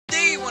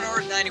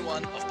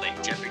91 of playing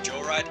Jetpack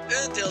Joyride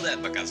until that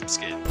Bakasm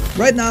skin.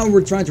 Right now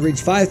we're trying to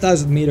reach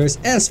 5,000 meters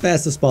as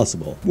fast as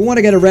possible. We want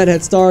to get a red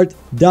head start,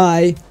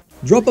 die,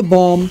 drop a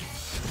bomb,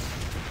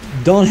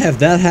 don't have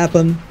that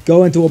happen,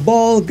 go into a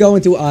ball, go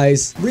into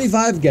ice,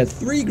 revive, get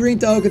 3 green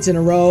tokens in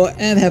a row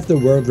and have the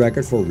world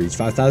record for reach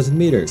 5,000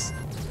 meters.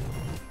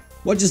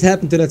 What just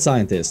happened to that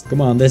scientist? Come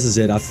on, this is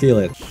it, I feel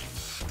it.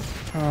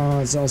 Oh,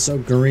 it's also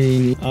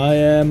green. I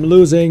am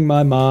losing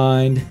my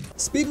mind.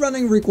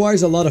 Speedrunning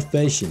requires a lot of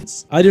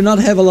patience. I do not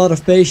have a lot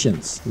of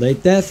patience.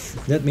 Late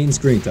death, that means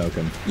green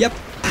token. Yep.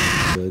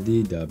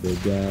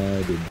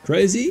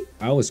 Crazy?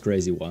 I was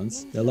crazy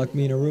once. They locked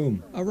me in a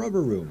room. A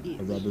rubber room.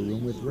 A rubber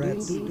room with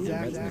rats.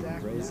 Rats make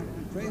me crazy.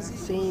 Crazy?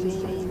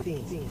 Same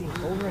thing.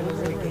 Over and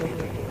over again.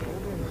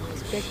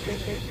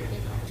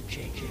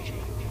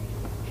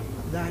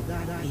 That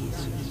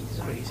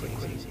is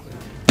crazy.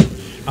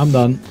 I'm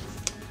done.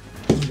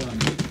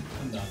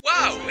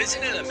 Wow,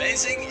 isn't it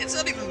amazing? It's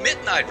not even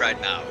midnight right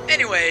now.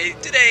 Anyway,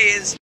 today is